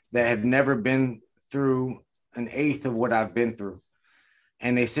that have never been through an eighth of what I've been through.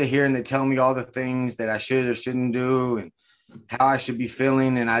 And they sit here and they tell me all the things that I should or shouldn't do and how I should be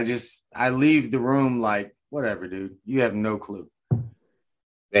feeling. And I leave the room like, whatever, dude, you have no clue.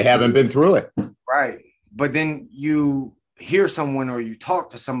 They haven't been through it. Right. But then you hear someone or you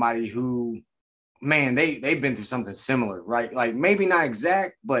talk to somebody who, man, they've been through something similar, right? Like maybe not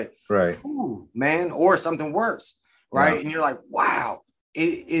exact, but right, ooh, man, or something worse, right? Yeah. And you're like, wow,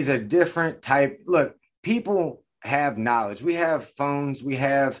 it is a different type. Look, people have knowledge. We have phones. We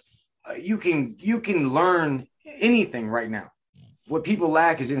have, you can learn anything right now. What people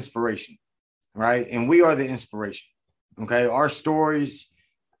lack is inspiration, right? And we are the inspiration. Okay. Our stories,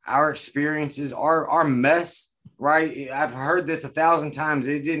 our experiences, our mess right? I've heard this 1,000 times.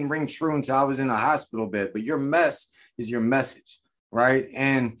 It didn't ring true until I was in a hospital bed, but your mess is your message, right?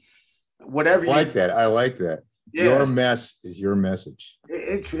 And whatever I like that. I like that. Your yeah, mess is your message.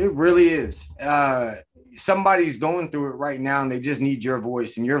 it really is. Somebody's going through it right now, and they just need your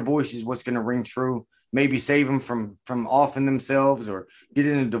voice, and your voice is what's going to ring true. Maybe save them from offing themselves, or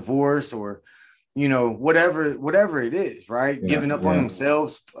getting a divorce, or whatever it is, right? Yeah, Giving up on yeah,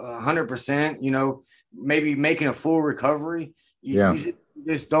 themselves 100%. Maybe making a full recovery. yeah. You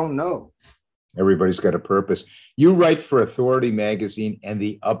just don't know. Everybody's got a purpose. You write for Authority Magazine and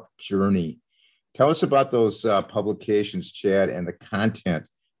The Up Journey. Tell us about those publications, Chad, and the content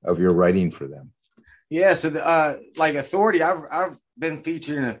of your writing for them. Yeah, so like Authority, I've been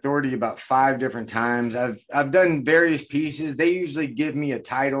featured in Authority about 5 different times. I've done various pieces. They usually give me a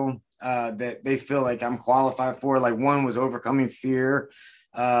title that they feel like I'm qualified for. Like one was Overcoming Fear.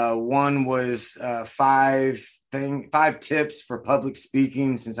 One was 5 tips for public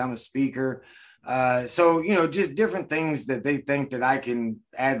speaking, since I'm a speaker. So just different things that they think that I can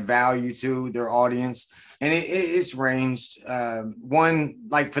add value to their audience, and it's ranged. One,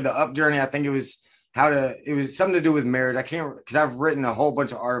 like for the Up Journey, I think it was something to do with marriage. I can't, because I've written a whole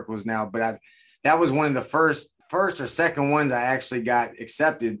bunch of articles now, but that was one of the first or second ones I actually got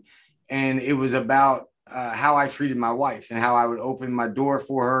accepted, and it was about how I treated my wife and how I would open my door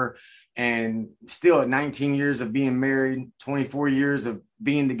for her. And still, at 19 years of being married, 24 years of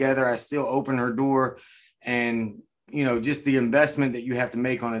being together, I still open her door. And just the investment that you have to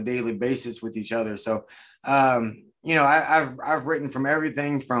make on a daily basis with each other. So I've written from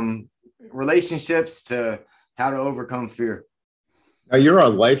everything from relationships to how to overcome fear. Now, you're a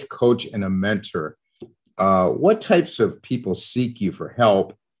life coach and a mentor. What types of people seek you for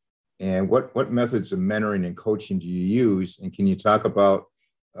help, and what methods of mentoring and coaching do you use? And can you talk about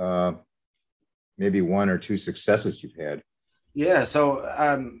maybe 1 or 2 successes you've had? Yeah, so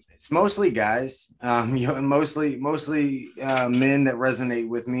it's mostly guys, mostly men that resonate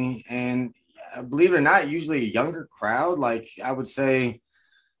with me, and believe it or not, usually a younger crowd. Like I would say,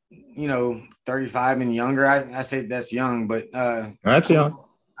 35 and younger. I say that's young, but That's young.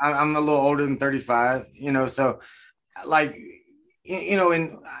 I'm a little older than 35. So like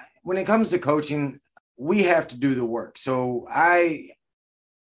and when it comes to coaching, we have to do the work. So I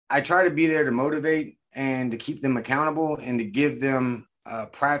try to be there to motivate and to keep them accountable and to give them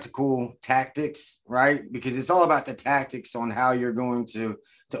practical tactics, right? Because it's all about the tactics on how you're going to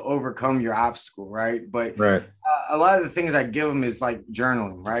overcome your obstacle, right? But Right. A lot of the things I give them is like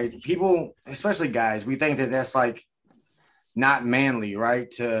journaling, right? People, especially guys, we think that that's like not manly, right?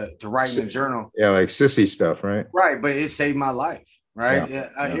 To write in a journal. Yeah, like sissy stuff, right? Right, but it saved my life, right? Yeah.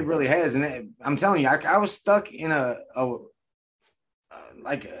 It really has. And I'm telling you, I was stuck in a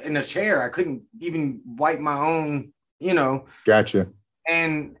like in a chair. I couldn't even wipe my own, Gotcha.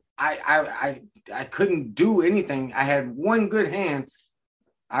 and I couldn't do anything. I had one good hand.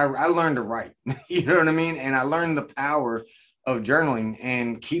 I learned to write, you know what I mean? And I learned the power of journaling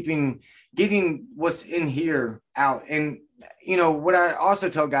and getting what's in here out. And, what I also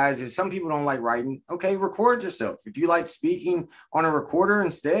tell guys is some people don't like writing. Okay, record yourself. If you like speaking on a recorder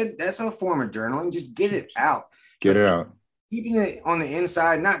instead, that's a form of journaling. Just get it out. Get it out. Keeping it on the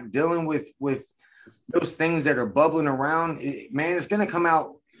inside, not dealing with those things that are bubbling around, man, it's going to come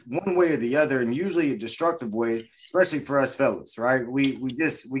out one way or the other, and usually a destructive way, especially for us fellas, right? We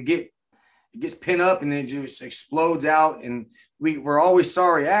get, it gets pinned up and then it just explodes out, and we're always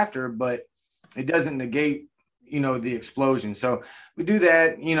sorry after, but it doesn't negate, the explosion. So we do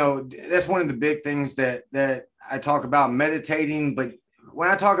that. That's one of the big things that I talk about, meditating. But when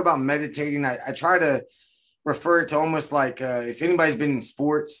I talk about meditating, I try to refer to almost like if anybody's been in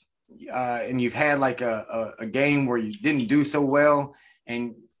sports and you've had like a game where you didn't do so well,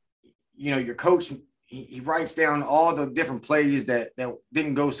 and your coach, he writes down all the different plays that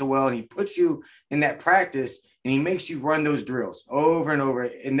didn't go so well, and he puts you in that practice, and he makes you run those drills over and over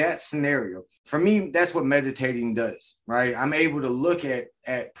in that scenario. For me, that's what meditating does, right? I'm able to look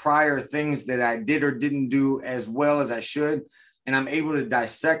at prior things that I did or didn't do as well as I should, and I'm able to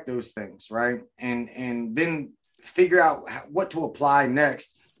dissect those things, right? And then figure out what to apply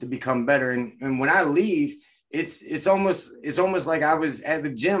next to become better. And when I leave, it's almost like I was at the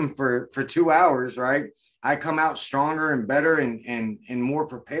gym for 2 hours, right? I come out stronger and better and more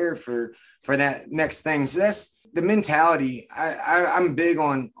prepared for that next thing. So that's the mentality. I'm big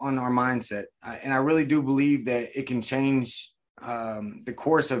on our mindset, and I really do believe that it can change the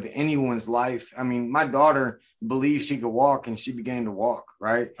course of anyone's life. I mean, my daughter believed she could walk, and she began to walk,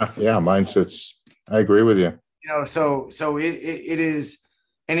 right? Yeah, mindsets. I agree with you. So it is.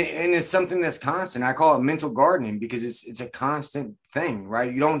 and it's something that's constant. I call it mental gardening because it's a constant thing,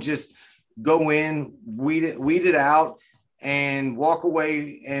 right? You don't just go in, weed it out, and walk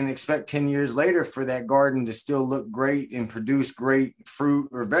away and expect 10 years later for that garden to still look great and produce great fruit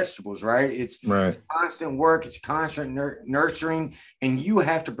or vegetables, right? It's constant work, it's constant nurturing, and you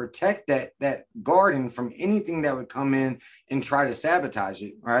have to protect that garden from anything that would come in and try to sabotage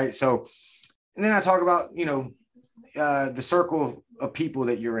it, right? So, and then I talk about, the circle of people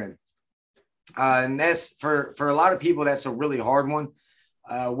that you're in. And that's for a lot of people, that's a really hard one.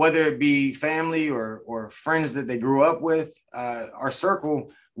 Whether it be family or friends that they grew up with, our circle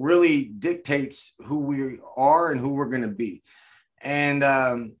really dictates who we are and who we're going to be. And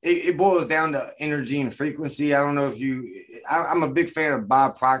it boils down to energy and frequency. I don't know if I'm a big fan of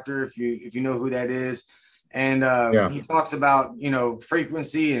Bob Proctor, if you know who that is. And he talks about,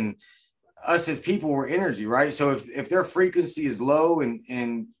 frequency, and us as people were energy, right? So if their frequency is low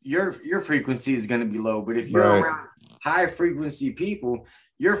and your frequency is going to be low, but if you're around high frequency people,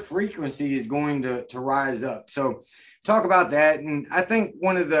 your frequency is going to rise up. So talk about that. And I think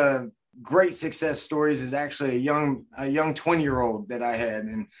one of the great success stories is actually a young 20-year-old that I had,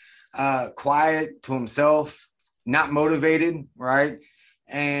 and quiet to himself, not motivated, right?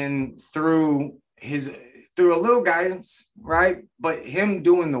 And through a little guidance, right? But him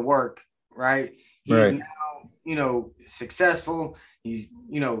doing the work, right? He's now, successful. He's,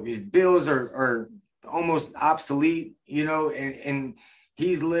 his bills are almost obsolete, and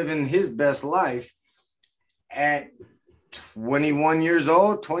he's living his best life at 21 years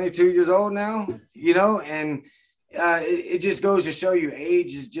old, 22 years old now, and it just goes to show you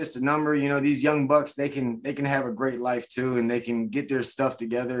age is just a number. These young bucks, they can have a great life too, and they can get their stuff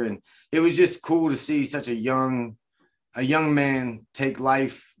together. And it was just cool to see such a young man take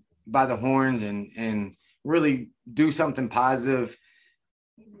life by the horns and really do something positive,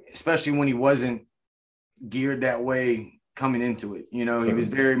 especially when he wasn't geared that way coming into it. He was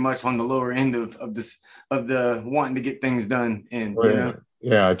very much on the lower end of the wanting to get things done. And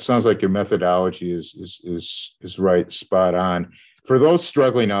yeah, it sounds like your methodology is right, spot on. For those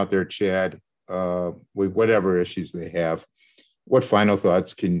struggling out there, Chad, with whatever issues they have, what final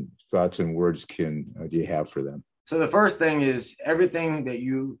thoughts and words do you have for them? So the first thing is everything that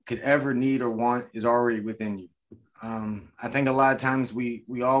you could ever need or want is already within you. I think a lot of times we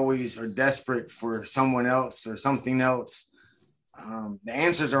always are desperate for someone else or something else. The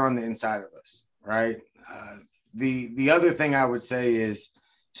answers are on the inside of us, right? The other thing I would say is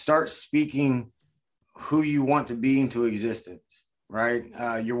start speaking who you want to be into existence, right?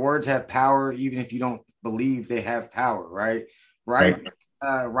 Your words have power, even if you don't believe they have power, right?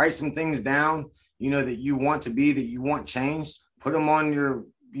 Write some things down, that you want to be, that you want changed. Put them on your,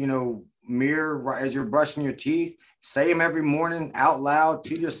 mirror as you're brushing your teeth. Say them every morning out loud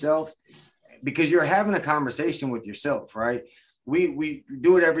to yourself, because you're having a conversation with yourself, right? We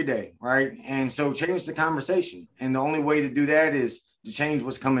do it every day, right? And so change the conversation. And the only way to do that is to change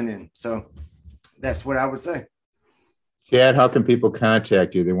what's coming in. So that's what I would say. Chad, how can people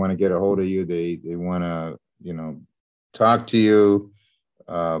contact you? They want to get a hold of you. They want to, talk to you.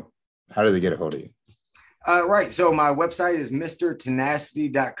 How do they get a hold of you? Right. So my website is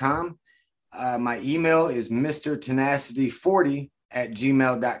mrtenacity.com. My email is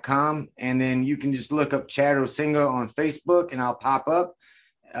mrtenacity40@gmail.com. And then you can just look up Chad Osinga on Facebook and I'll pop up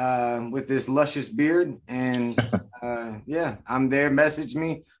with this luscious beard. And I'm there. Message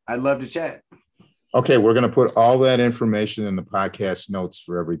me. I'd love to chat. Okay. We're going to put all that information in the podcast notes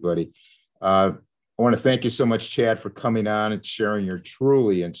for everybody. I want to thank you so much, Chad, for coming on and sharing your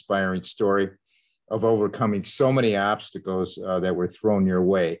truly inspiring story of overcoming so many obstacles that were thrown your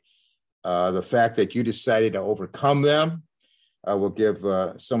way. The fact that you decided to overcome them will give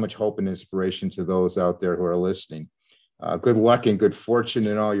so much hope and inspiration to those out there who are listening. Good luck and good fortune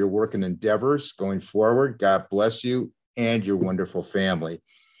in all your work and endeavors going forward. God bless you and your wonderful family.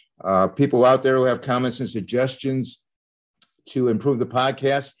 People out there who have comments and suggestions to improve the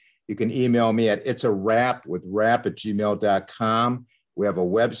podcast, you can email me at itsarap@gmail.com. We have a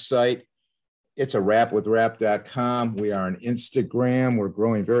website, itsarapwithrap.com. We are on Instagram. We're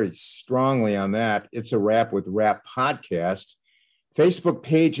growing very strongly on that. It's a Rap with Rap podcast. Facebook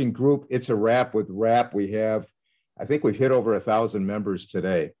page and group, It's a Rap with Rap. I think we've hit over 1,000 members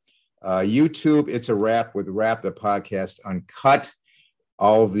today. YouTube, It's a Rap with Rap, the podcast uncut.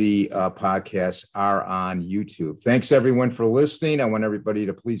 All the podcasts are on YouTube. Thanks, everyone, for listening. I want everybody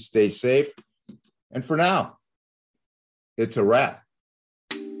to please stay safe. And for now, it's a wrap.